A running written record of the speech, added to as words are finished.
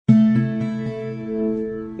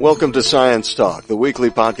Welcome to Science Talk, the weekly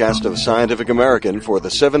podcast of Scientific American for the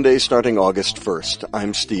 7 days starting August 1st.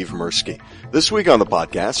 I'm Steve Mirsky. This week on the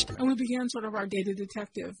podcast... And we began sort of our data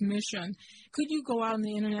detective mission. Could you go out on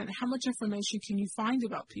the internet, how much information can you find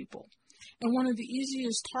about people? And one of the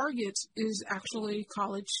easiest targets is actually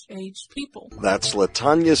college-aged people. That's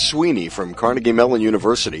LaTanya Sweeney from Carnegie Mellon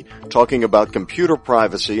University talking about computer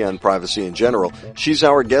privacy and privacy in general. She's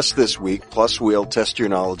our guest this week, plus we'll test your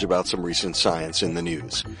knowledge about some recent science in the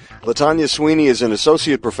news. LaTanya Sweeney is an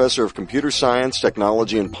associate professor of computer science,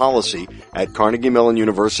 technology, and policy at Carnegie Mellon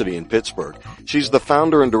University in Pittsburgh. She's the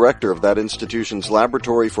founder and director of that institution's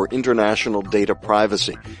Laboratory for International Data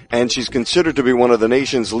Privacy, and she's considered to be one of the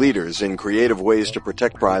nation's leaders in creative ways to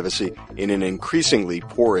protect privacy in an increasingly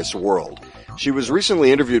porous world. She was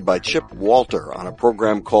recently interviewed by Chip Walter on a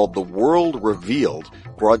program called The World Revealed,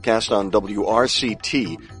 broadcast on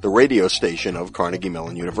WRCT, the radio station of Carnegie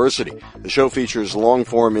Mellon University. The show features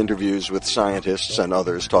long-form interviews with scientists and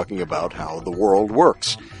others talking about how the world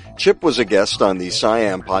works. Chip was a guest on the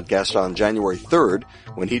SciAm podcast on January 3rd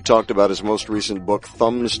when he talked about his most recent book,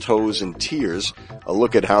 Thumbs, Toes, and Tears, a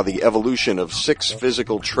look at how the evolution of 6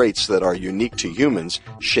 physical traits that are unique to humans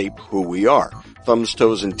shape who we are. Thumbs,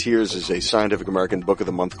 Toes, and Tears is a Scientific American Book of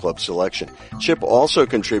the Month Club selection. Chip also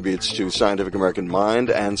contributes to Scientific American Mind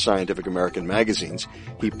and Scientific American magazines.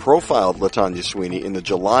 He profiled LaTanya Sweeney in the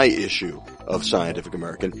July issue of Scientific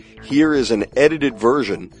American. Here is an edited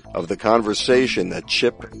version of the conversation that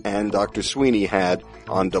Chip and Dr. Sweeney had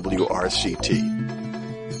on WRCT.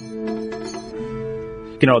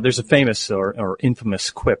 You know, there's a famous or infamous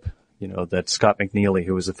quip, that Scott McNealy,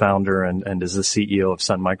 who was the founder and is the CEO of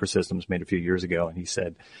Sun Microsystems, made a few years ago, and he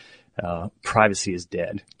said, privacy is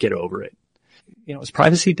dead. Get over it. Is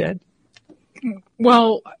privacy dead?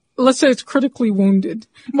 Well, let's say it's critically wounded,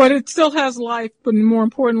 but it still has life, but more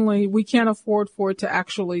importantly, we can't afford for it to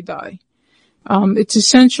actually die. It's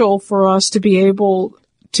essential for us to be able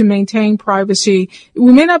to maintain privacy.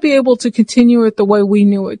 We may not be able to continue it the way we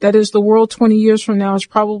knew it. That is, the world 20 years from now is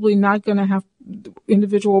probably not going to have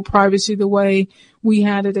individual privacy the way we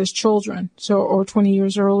had it as children, or 20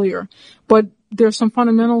 years earlier. But there's some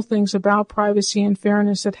fundamental things about privacy and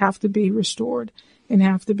fairness that have to be restored and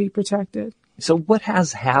have to be protected. So what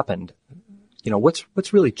has happened?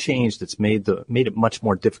 What's really changed that's made it much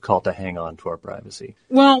more difficult to hang on to our privacy?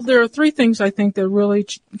 Well, there are 3 things I think that really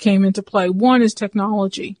came into play. One is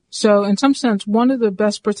technology. So in some sense, one of the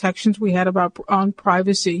best protections we had on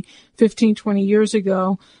privacy 15, 20 years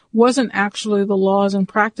ago wasn't actually the laws and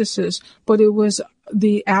practices, but it was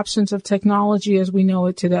the absence of technology as we know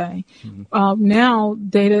it today. Mm-hmm. Now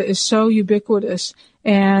data is so ubiquitous,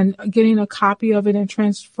 and getting a copy of it and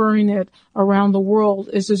transferring it around the world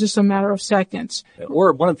is just a matter of seconds.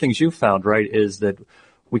 Or one of the things you found, right, is that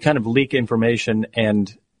we kind of leak information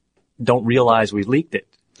and don't realize we leaked it.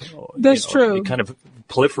 That's true. It kind of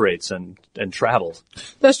proliferates and travels.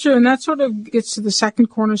 That's true. And that sort of gets to the second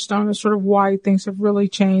cornerstone of sort of why things have really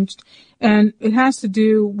changed. And it has to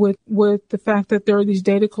do with the fact that there are these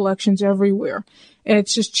data collections everywhere. And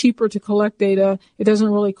it's just cheaper to collect data. It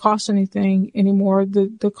doesn't really cost anything anymore.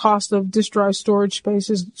 The cost of disk drive storage space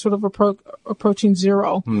is sort of approaching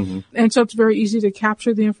zero. Mm-hmm. And so it's very easy to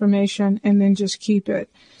capture the information and then just keep it.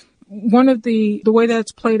 One of the way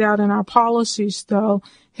that's played out in our policies, though,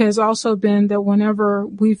 has also been that whenever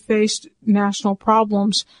we've faced national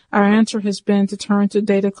problems, our answer has been to turn to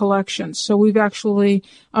data collections. So we've actually,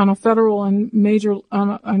 on a federal and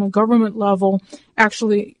on a government level,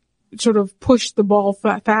 actually sort of pushed the ball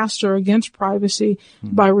faster against privacy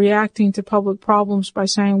by reacting to public problems by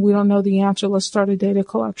saying, we don't know the answer, let's start a data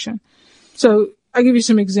collection. So I'll give you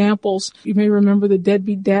some examples. You may remember the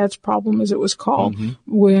deadbeat dads problem, as it was called,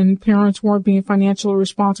 when parents weren't being financially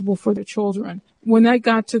responsible for their children. When that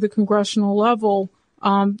got to the congressional level,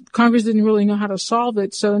 Congress didn't really know how to solve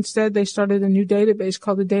it, so instead they started a new database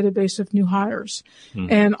called the Database of New Hires.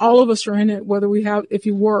 And all of us are in it, whether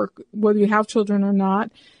you have children or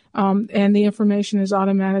not. And the information is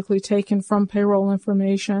automatically taken from payroll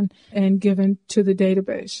information and given to the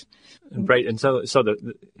database. Right. And so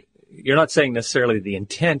you're not saying necessarily the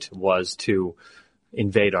intent was to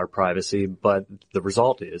invade our privacy, but the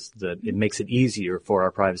result is that it makes it easier for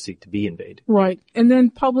our privacy to be invaded. Right. And then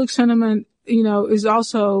public sentiment, is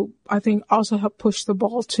also, I think, also helped push the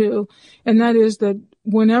ball too. And that is that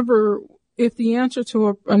if the answer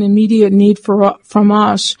to an immediate need from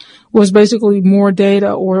us was basically more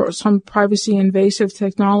data or some privacy invasive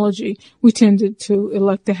technology, we tended to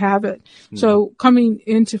elect to have it. Mm-hmm. So coming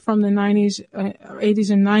from the 90s, 80s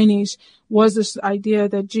and 90s was this idea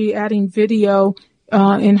that, adding video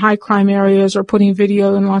in high crime areas or putting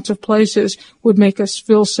video in lots of places would make us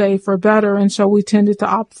feel safe or better. And so we tended to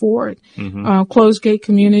opt for it. Closed gate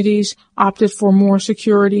communities opted for more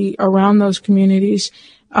security around those communities,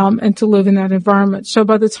 and to live in that environment. So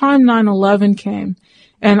by the time 9/11 came,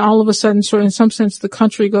 and all of a sudden, sort of in some sense, the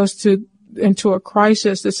country goes into a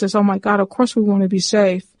crisis that says, oh my God, of course we want to be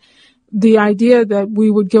safe. The idea that we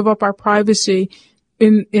would give up our privacy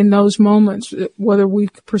in those moments, whether we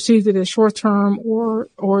perceived it as short term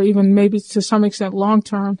or even maybe to some extent long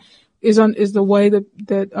term, is the way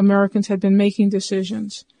that Americans had been making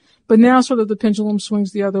decisions. But now sort of the pendulum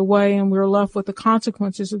swings the other way, and we're left with the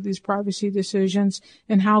consequences of these privacy decisions,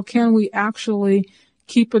 and how can we actually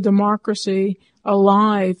keep a democracy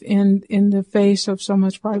alive in the face of so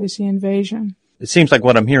much privacy invasion. It seems like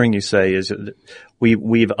what I'm hearing you say is that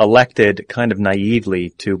we've elected kind of naively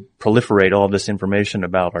to proliferate all this information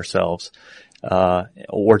about ourselves,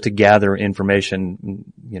 or to gather information,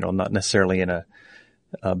 not necessarily in a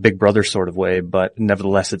Big Brother sort of way, but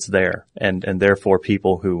nevertheless it's there. And therefore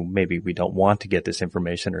people who maybe we don't want to get this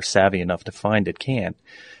information or savvy enough to find it can.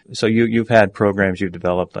 So you've had programs you've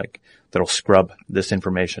developed like that'll scrub this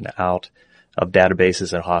information out of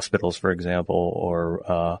databases at hospitals, for example,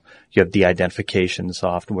 or you have de-identification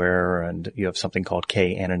software, and you have something called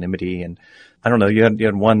K-anonymity. And I don't know, you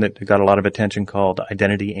had one that got a lot of attention called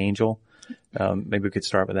Identity Angel. Maybe we could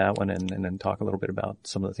start with that one and then talk a little bit about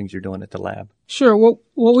some of the things you're doing at the lab. Sure.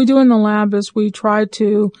 What we do in the lab is we try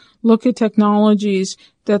to look at technologies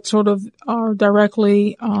that sort of are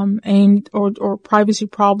directly aimed or privacy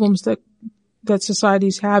problems that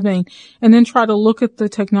society's having, and then try to look at the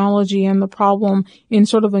technology and the problem in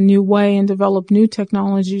sort of a new way and develop new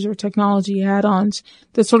technologies or technology add-ons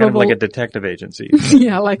that sort of like a detective agency.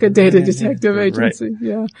 Yeah, like a data detective agency. Right.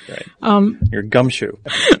 Yeah. Right. Your gumshoe.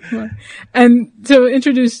 Right. And to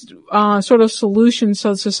introduce sort of solutions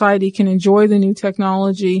so society can enjoy the new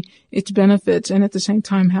technology, its benefits, and at the same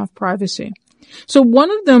time have privacy. So one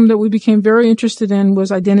of them that we became very interested in was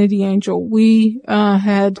Identity Angel. We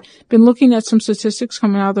had been looking at some statistics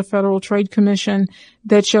coming out of the Federal Trade Commission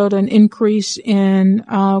that showed an increase in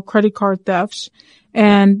credit card thefts,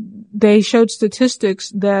 and they showed statistics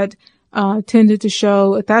that tended to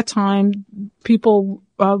show at that time people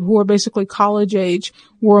who were basically college age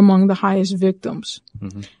were among the highest victims.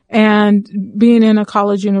 Mm-hmm. And being in a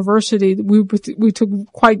college university, we took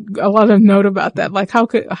quite a lot of note about that. Like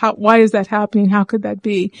why is that happening? How could that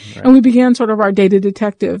be? Right. And we began sort of our data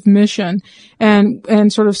detective mission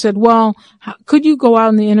and sort of said, well, could you go out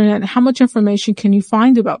on the internet and how much information can you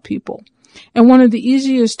find about people? And one of the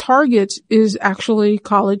easiest targets is actually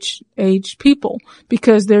college-aged people,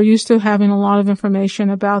 because they're used to having a lot of information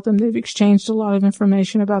about them. They've exchanged a lot of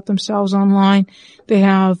information about themselves online. They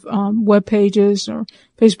have web pages or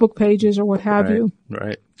Facebook pages or what have you.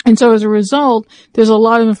 Right. And so as a result, there's a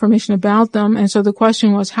lot of information about them. And so the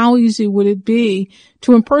question was, how easy would it be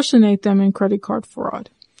to impersonate them in credit card fraud?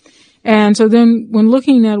 And so then when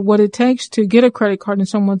looking at what it takes to get a credit card in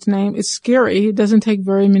someone's name, it's scary. It doesn't take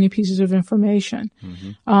very many pieces of information.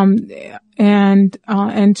 Mm-hmm.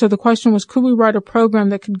 And so the question was, could we write a program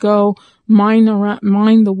that could go mine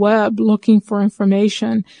the web looking for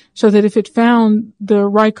information so that if it found the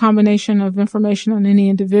right combination of information on any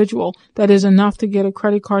individual that is enough to get a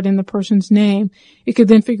credit card in the person's name, it could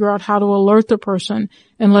then figure out how to alert the person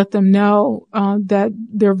and let them know that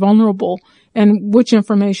they're vulnerable and which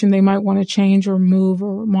information they might want to change or move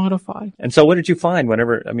or modify. And so what did you find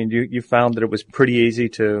you found that it was pretty easy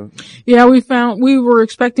to? Yeah, we were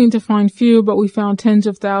expecting to find few, but we found tens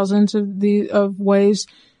of thousands of ways,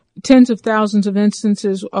 tens of thousands of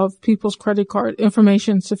instances of people's credit card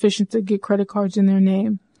information sufficient to get credit cards in their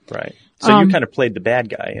name. Right. So you kind of played the bad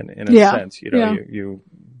guy in a sense, you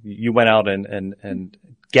went out and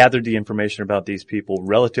gathered the information about these people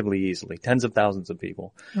relatively easily, tens of thousands of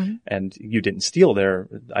people. Mm-hmm. And you didn't steal their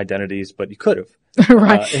identities, but you could have.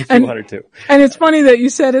 Right. If you wanted to. And it's funny that you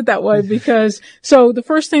said it that way because, so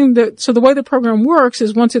the way the program works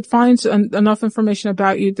is once it finds enough information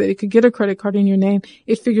about you that it could get a credit card in your name,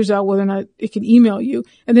 it figures out whether or not it can email you,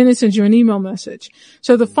 and then it sends you an email message.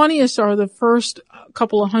 So the funniest are the first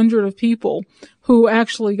couple of hundred of people who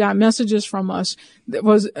actually got messages from us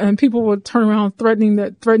and people would turn around threatening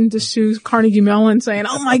to sue Carnegie Mellon saying,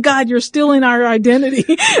 oh my God, you're stealing our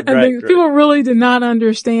identity. And people really did not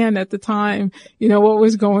understand at the time, what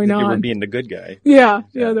was going on. You were being the good guy. Yeah,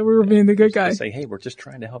 that we were being the good guy. Say, hey, we're just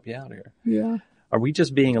trying to help you out here. Yeah. Are we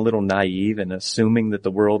just being a little naive and assuming that the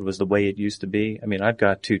world was the way it used to be? I mean, I've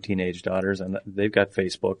got 2 teenage daughters and they've got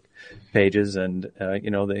Facebook pages and,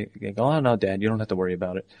 they go, oh no, Dad, you don't have to worry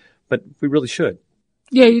about it. But we really should.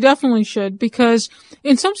 Yeah, you definitely should, because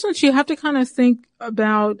in some sense you have to kind of think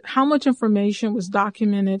about how much information was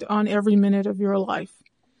documented on every minute of your life.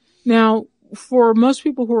 Now, for most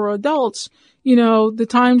people who are adults, you know, the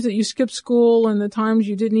times that you skipped school and the times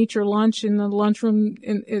you didn't eat your lunch in the lunchroom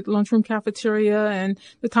cafeteria, and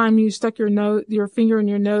the time you stuck your finger in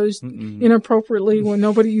your nose inappropriately when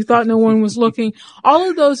you thought no one was looking, all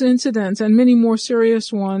of those incidents and many more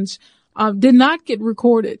serious ones did not get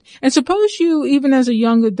recorded. And suppose you, even as a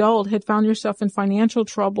young adult, had found yourself in financial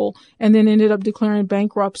trouble and then ended up declaring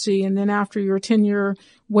bankruptcy, and then after your 10-year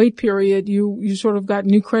wait period, you sort of got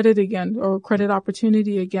new credit again, or credit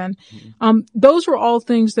opportunity again. Those were all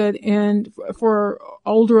things that, for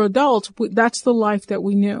older adults, that's the life that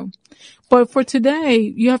we knew. But for today,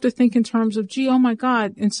 you have to think in terms of, oh my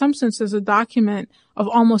God, in some sense, there's a document of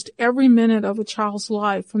almost every minute of a child's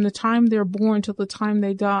life from the time they're born till the time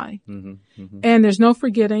they die. And there's no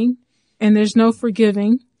forgetting, and there's no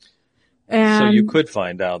forgiving. And so you could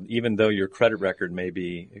find out, even though your credit record may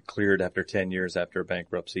be cleared after 10 years after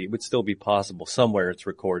bankruptcy, it would still be possible somewhere it's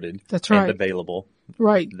recorded. That's right. And available.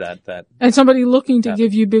 Right. That. And somebody looking to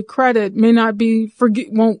give you big credit may not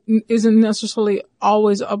isn't necessarily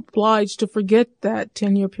always obliged to forget that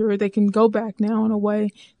 10-year period. They can go back now in a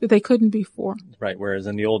way that they couldn't before. Right. Whereas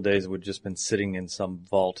in the old days, it would have just been sitting in some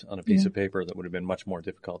vault on a piece of paper that would have been much more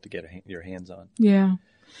difficult to get your hands on. Yeah.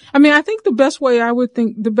 I mean, I think the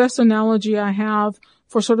best analogy I have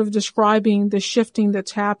for sort of describing the shifting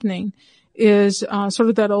that's happening is sort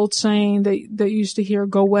of that old saying that you used to hear,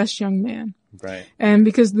 "Go West, young man." Right. And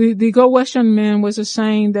because the "Go West, young man" was a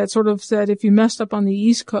saying that sort of said if you messed up on the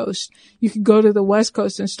East Coast, you could go to the West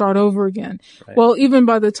Coast and start over again. Right. Well, even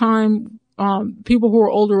by the time people who were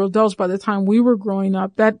older adults, by the time we were growing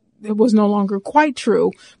up, that it was no longer quite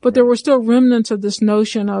true, but there were still remnants of this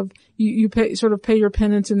notion of you pay your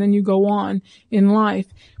penance and then you go on in life.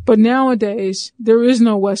 But nowadays, there is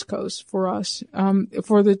no West Coast for us,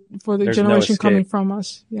 for the there's generation coming from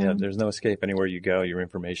us. Yeah, there's no escape. Anywhere you go, your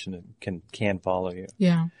information can follow you.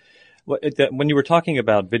 Yeah. Well, when you were talking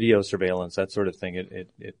about video surveillance, that sort of thing,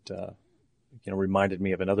 it reminded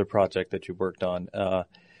me of another project that you worked on,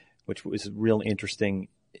 which was real interesting.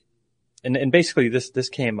 And basically this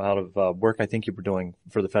came out of work I think you were doing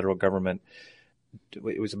for the federal government.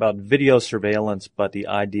 It was about video surveillance, but the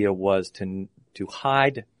idea was to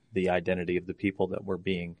hide the identity of the people that were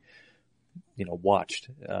being, watched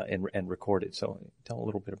and recorded. So tell a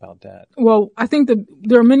little bit about that. Well, I think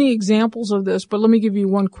there are many examples of this, but let me give you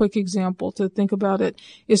one quick example to think about it.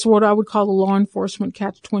 It's what I would call the law enforcement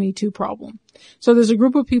catch-22 problem. So there's a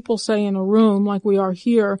group of people, say, in a room like we are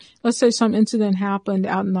here. Let's say some incident happened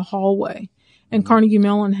out in the hallway, and Carnegie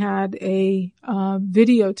Mellon had a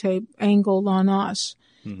videotape angled on us.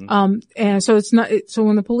 And so so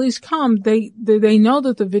when the police come, they know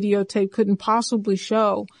that the videotape couldn't possibly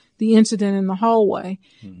show the incident in the hallway.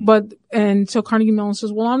 And so Carnegie Mellon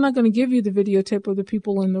says, well, I'm not going to give you the videotape of the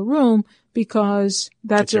people in the room because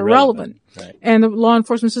that's irrelevant. Right. And the law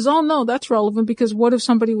enforcement says, oh no, that's relevant, because what if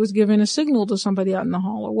somebody was giving a signal to somebody out in the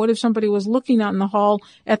hall? Or what if somebody was looking out in the hall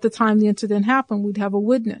at the time the incident happened? We'd have a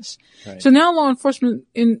witness. Right. So now law enforcement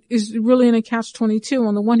is really in a catch-22.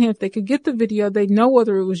 On the one hand, if they could get the video, they'd know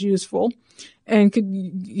whether it was useful and could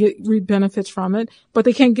reap benefits from it, but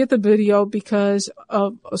they can't get the video because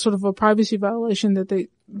of sort of a privacy violation that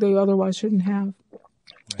they otherwise shouldn't have.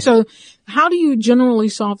 Right. So how do you generally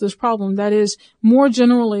solve this problem? That is, more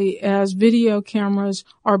generally, as video cameras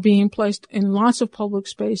are being placed in lots of public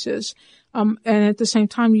spaces, and at the same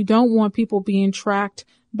time, you don't want people being tracked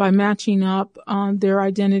by matching up their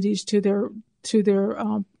identities to their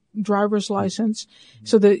driver's license,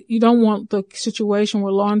 so that you don't want the situation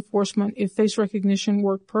where law enforcement, if face recognition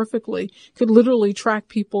worked perfectly, could literally track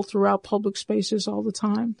people throughout public spaces all the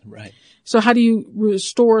time. Right. So how do you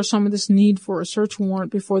restore some of this need for a search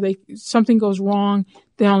warrant before something goes wrong?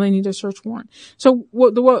 They only need a search warrant. So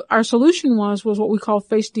what our solution was what we call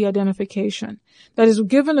face de-identification. That is,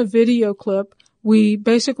 given a video clip, we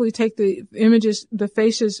basically take the images, the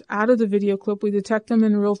faces out of the video clip. We detect them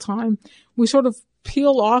in real time. We sort of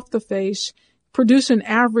peel off the face, produce an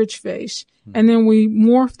average face, and then we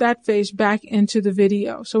morph that face back into the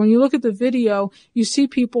video. So when you look at the video, you see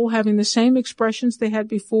people having the same expressions they had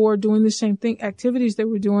before, doing the same activities they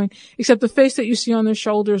were doing, except the face that you see on their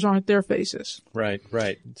shoulders aren't their faces. Right.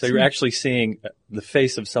 So you're actually seeing the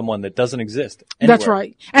face of someone that doesn't exist anywhere. That's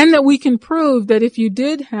right. And that we can prove that if you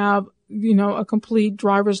did have a complete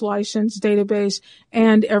driver's license database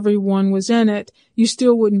and everyone was in it, you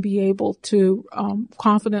still wouldn't be able to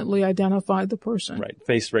confidently identify the person. Right.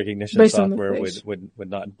 Face recognition software would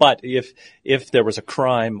not. But if there was a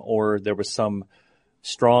crime or there was some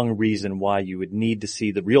strong reason why you would need to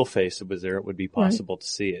see the real face that was there, it would be possible to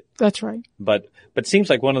see it. That's right. But it seems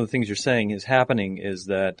like one of the things you're saying is happening is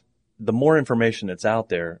that the more information that's out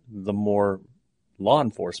there, the more law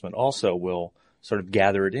enforcement also will sort of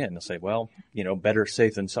gather it in. They'll say, well, better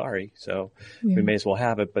safe than sorry. So we may as well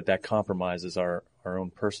have it, but that compromises our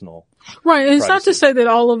own personal right. And it's privacy. not to say that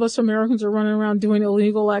all of us Americans are running around doing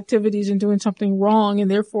illegal activities and doing something wrong and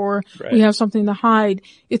therefore we have something to hide.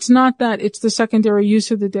 It's not that. It's the secondary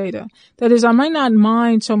use of the data. That is, I might not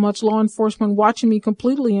mind so much law enforcement watching me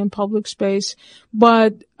completely in public space,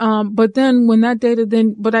 but then when that data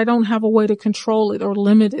but I don't have a way to control it or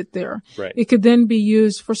limit it there. Right. It could then be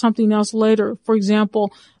used for something else later. For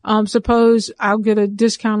example, suppose I'll get a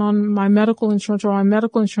discount on my medical insurance, or my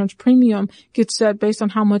medical insurance premium gets set based on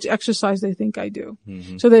how much exercise they think I do.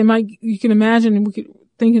 Mm-hmm. So you can imagine, we could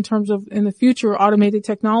think in terms of in the future, automated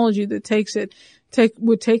technology that take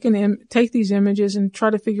these images and try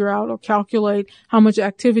to figure out or calculate how much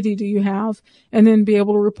activity do you have, and then be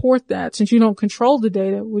able to report that. Since you don't control the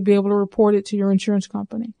data, we'd be able to report it to your insurance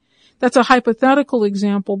company. That's a hypothetical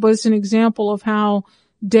example, but it's an example of how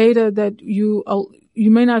data that you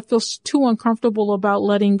may not feel too uncomfortable about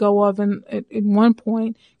letting go of, and at one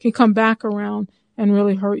point can come back around and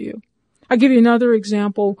really hurt you. I'll give you another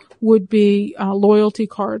example would be loyalty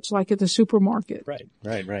cards, like at the supermarket.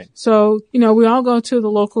 Right. So, we all go to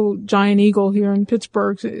the local Giant Eagle here in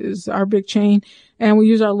Pittsburgh, is our big chain, and we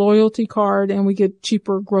use our loyalty card and we get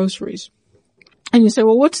cheaper groceries. And you say,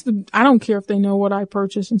 well, I don't care if they know what I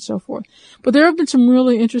purchase and so forth. But there have been some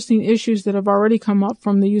really interesting issues that have already come up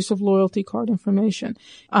from the use of loyalty card information.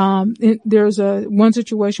 There's one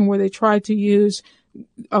situation where they tried to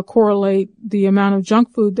correlate the amount of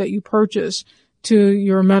junk food that you purchase to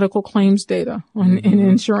your medical claims data in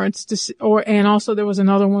insurance, and also there was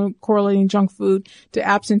another one correlating junk food to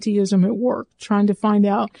absenteeism at work, trying to find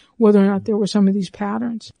out whether or not there were some of these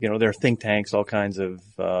patterns. There are think tanks, all kinds of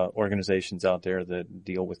organizations out there that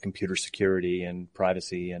deal with computer security and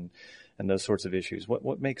privacy and those sorts of issues.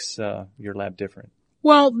 What makes your lab different?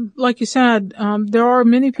 Well, like you said, there are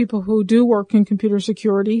many people who do work in computer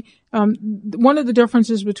security. One of the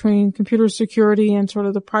differences between computer security and sort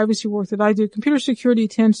of the privacy work that I do, computer security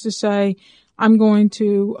tends to say, I'm going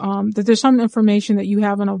to, that there's some information that you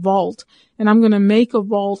have in a vault, and I'm going to make a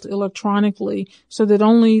vault electronically so that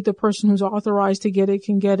only the person who's authorized to get it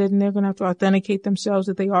can get it, and they're going to have to authenticate themselves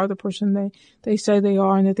that they are the person they say they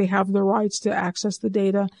are, and that they have the rights to access the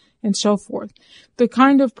data and so forth. The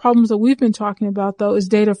kind of problems that we've been talking about, though, is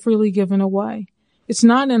data freely given away. It's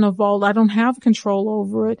not in a vault. I don't have control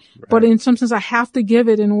over it, but in some sense I have to give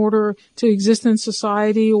it in order to exist in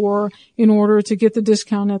society or in order to get the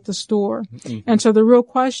discount at the store. Mm-hmm. And so the real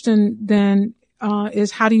question then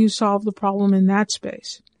is, how do you solve the problem in that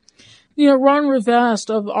space? Ron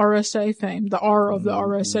Rivest of RSA fame, the R of the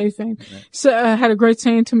RSA fame, had a great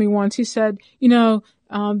saying to me once. He said,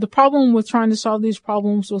 the problem with trying to solve these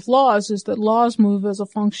problems with laws is that laws move as a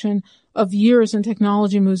function of years and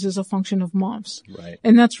technology moves as a function of months. Right.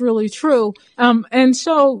 And that's really true. And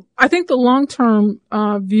so I think the long-term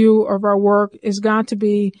view of our work has got to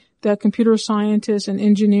be that computer scientists and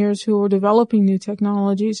engineers who are developing new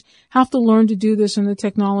technologies have to learn to do this in the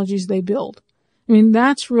technologies they build. I mean,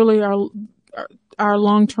 that's really our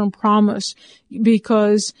long-term promise,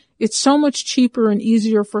 because it's so much cheaper and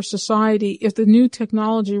easier for society if the new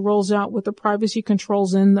technology rolls out with the privacy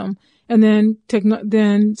controls in them, and then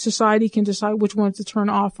society can decide which ones to turn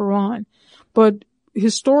off or on. But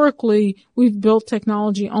historically, we've built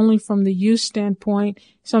technology only from the use standpoint,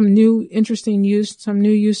 some new interesting use, some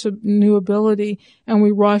new ability, and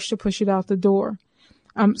we rush to push it out the door.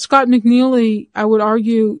 Scott McNealy, I would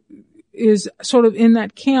argue, is sort of in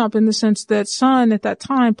that camp in the sense that Sun at that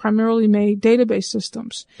time primarily made database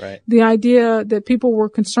systems. Right. The idea that people were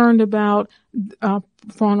concerned about,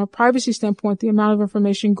 from a privacy standpoint, the amount of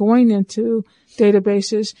information going into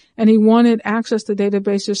databases, and he wanted access to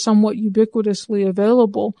databases somewhat ubiquitously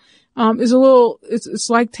available, it's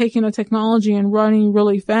like taking a technology and running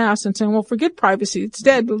really fast and saying, well, forget privacy. It's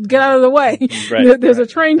dead. Get out of the way. Right, There's a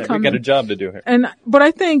train coming. We've got a job to do here. But I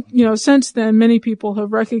think, since then, many people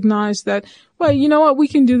have recognized that, well, you know what? We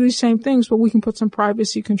can do these same things, but we can put some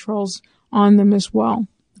privacy controls on them as well.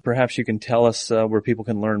 Perhaps you can tell us where people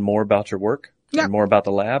can learn more about your work and more about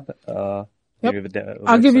the lab. I'll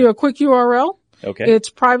give you a quick URL. Okay. It's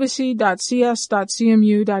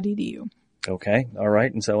privacy.cs.cmu.edu. Okay. All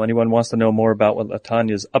right. And so anyone wants to know more about what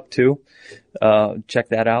LaTonya's up to, check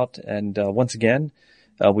that out. And once again,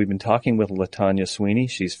 we've been talking with LaTonya Sweeney.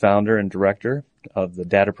 She's founder and director of the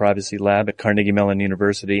Data Privacy Lab at Carnegie Mellon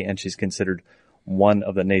University, and she's considered one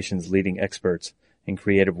of the nation's leading experts in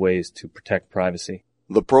creative ways to protect privacy.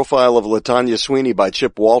 The profile of LaTanya Sweeney by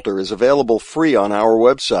Chip Walter is available free on our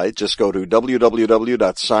website. Just go to www.siam.com,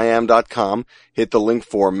 hit the link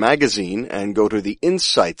for magazine, and go to the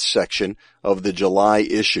Insights section of the July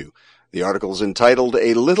issue. The article is entitled,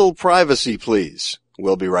 A Little Privacy, Please.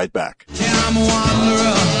 We'll be right back.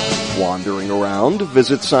 Wandering around?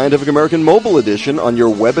 Visit Scientific American Mobile Edition on your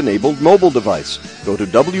web-enabled mobile device. Go to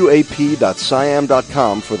wap.siam.com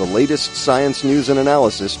for the latest science news and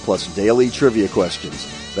analysis plus daily trivia questions.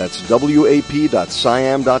 That's wap.siam.com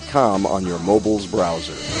on your mobile's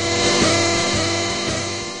browser.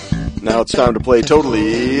 Now it's time to play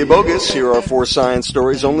Totally Bogus. Here are 4 science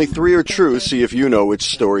stories. Only 3 are true. See if you know which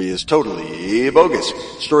story is totally bogus.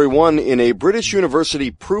 Story 1, in a British university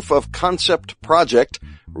proof of concept project,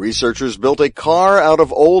 researchers built a car out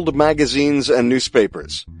of old magazines and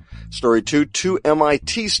newspapers. Story 2, 2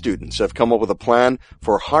 MIT students have come up with a plan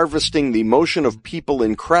for harvesting the motion of people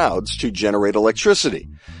in crowds to generate electricity.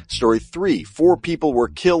 Story 3, 4 people were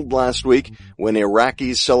killed last week when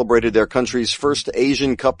Iraqis celebrated their country's first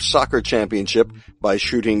Asian Cup soccer championship by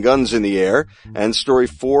shooting guns in the air. And story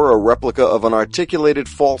 4, a replica of an articulated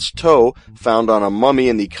false toe found on a mummy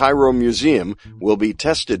in the Cairo Museum will be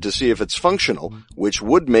tested to see if it's functional, which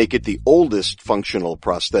would make it the oldest functional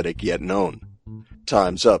prosthetic yet known.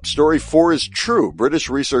 Time's up. Story 4 is true. British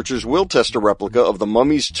researchers will test a replica of the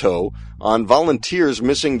mummy's toe on volunteers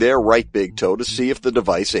missing their right big toe to see if the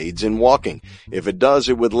device aids in walking. If it does,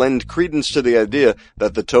 it would lend credence to the idea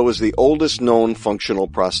that the toe is the oldest known functional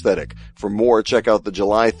prosthetic. For more, check out the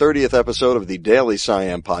July 30th episode of the Daily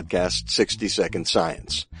Siam podcast, 60 Second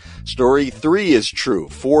Science. Story 3 is true.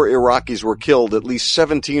 4 Iraqis were killed, at least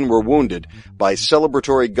 17 were wounded by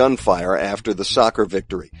celebratory gunfire after the soccer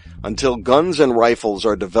victory. Until guns and rifles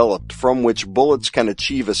are developed from which bullets can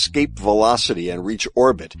achieve escape velocity and reach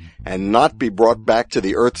orbit and not be brought back to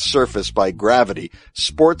the Earth's surface by gravity,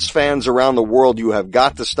 sports fans around the world, you have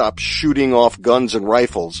got to stop shooting off guns and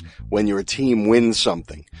rifles when your team wins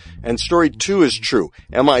something. And story 2 is true.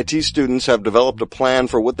 MIT students have developed a plan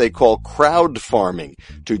for what they call crowd farming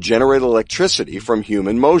to generate electricity from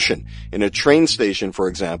human motion. In a train station, for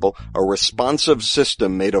example, a responsive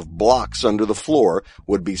system made of blocks under the floor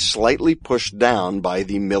would be slightly pushed down by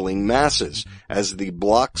the milling masses. As the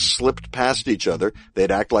blocks slipped past each other,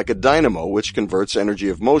 they'd act like a dynamo, which converts energy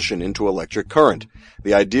of motion into electric current.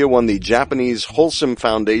 The idea won the Japanese Wholesome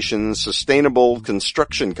Foundation's Sustainable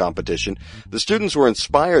Construction Competition. The students were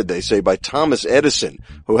inspired, they say, by Thomas Edison,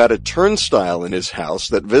 who had a turnstile in his house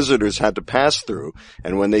that visitors had to pass through,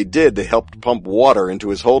 and when they did, they helped pump water into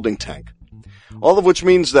his holding tank. All of which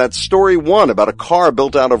means that story 1 about a car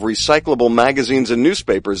built out of recyclable magazines and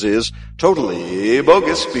newspapers is totally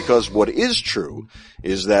bogus, because what is true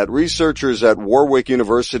is that researchers at Warwick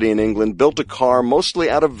University in England built a car mostly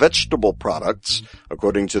out of vegetable products,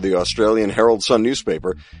 according to the Australian Herald Sun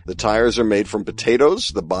newspaper. The tires are made from potatoes,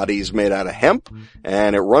 the body's made out of hemp,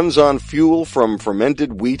 and it runs on fuel from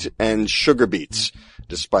fermented wheat and sugar beets.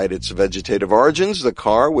 Despite its vegetative origins, the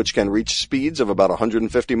car, which can reach speeds of about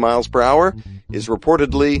 150 miles per hour, is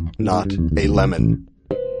reportedly not a lemon.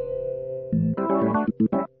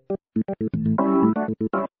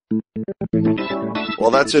 Well,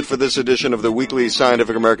 that's it for this edition of the Weekly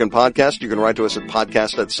Scientific American Podcast. You can write to us at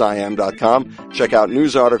podcast@siam.com. Check out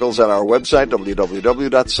news articles at our website,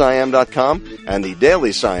 www.siam.com. And the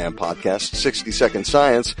Daily Siam Podcast, 60 Second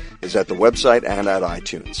Science, is at the website and at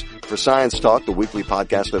iTunes. For Science Talk, the weekly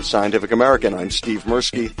podcast of Scientific American, I'm Steve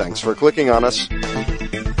Mirsky. Thanks for clicking on us.